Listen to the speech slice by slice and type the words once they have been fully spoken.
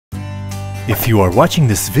If you are watching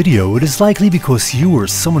this video, it is likely because you or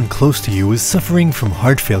someone close to you is suffering from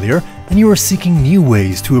heart failure and you are seeking new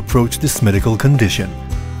ways to approach this medical condition.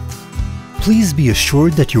 Please be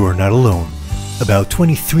assured that you are not alone. About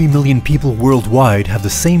 23 million people worldwide have the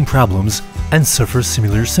same problems and suffer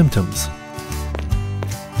similar symptoms.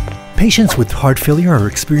 Patients with heart failure are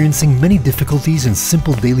experiencing many difficulties in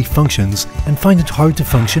simple daily functions and find it hard to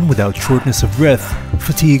function without shortness of breath,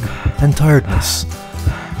 fatigue, and tiredness.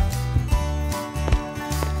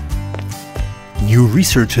 New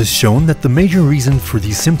research has shown that the major reason for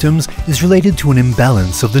these symptoms is related to an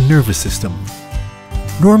imbalance of the nervous system.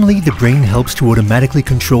 Normally, the brain helps to automatically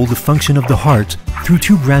control the function of the heart through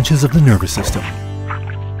two branches of the nervous system.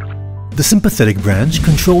 The sympathetic branch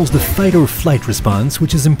controls the fight or flight response,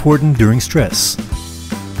 which is important during stress.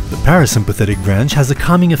 The parasympathetic branch has a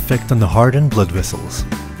calming effect on the heart and blood vessels.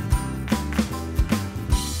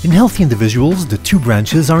 In healthy individuals, the two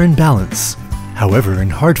branches are in balance. However, in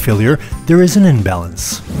heart failure, there is an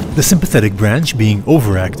imbalance, the sympathetic branch being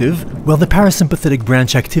overactive, while the parasympathetic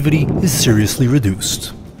branch activity is seriously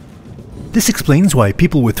reduced. This explains why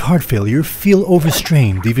people with heart failure feel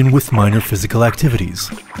overstrained even with minor physical activities.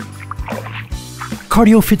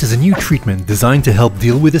 CardioFit is a new treatment designed to help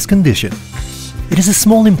deal with this condition. It is a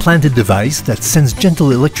small implanted device that sends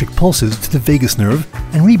gentle electric pulses to the vagus nerve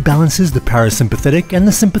and rebalances the parasympathetic and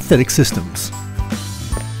the sympathetic systems.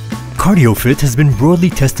 CardioFit has been broadly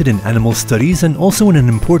tested in animal studies and also in an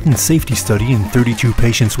important safety study in 32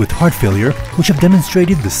 patients with heart failure, which have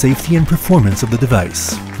demonstrated the safety and performance of the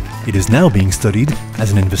device. It is now being studied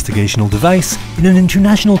as an investigational device in an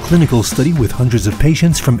international clinical study with hundreds of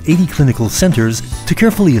patients from 80 clinical centers to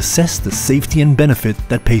carefully assess the safety and benefit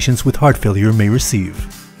that patients with heart failure may receive.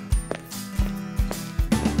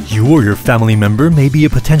 You or your family member may be a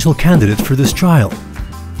potential candidate for this trial.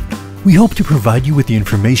 We hope to provide you with the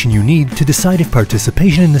information you need to decide if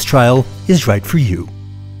participation in this trial is right for you.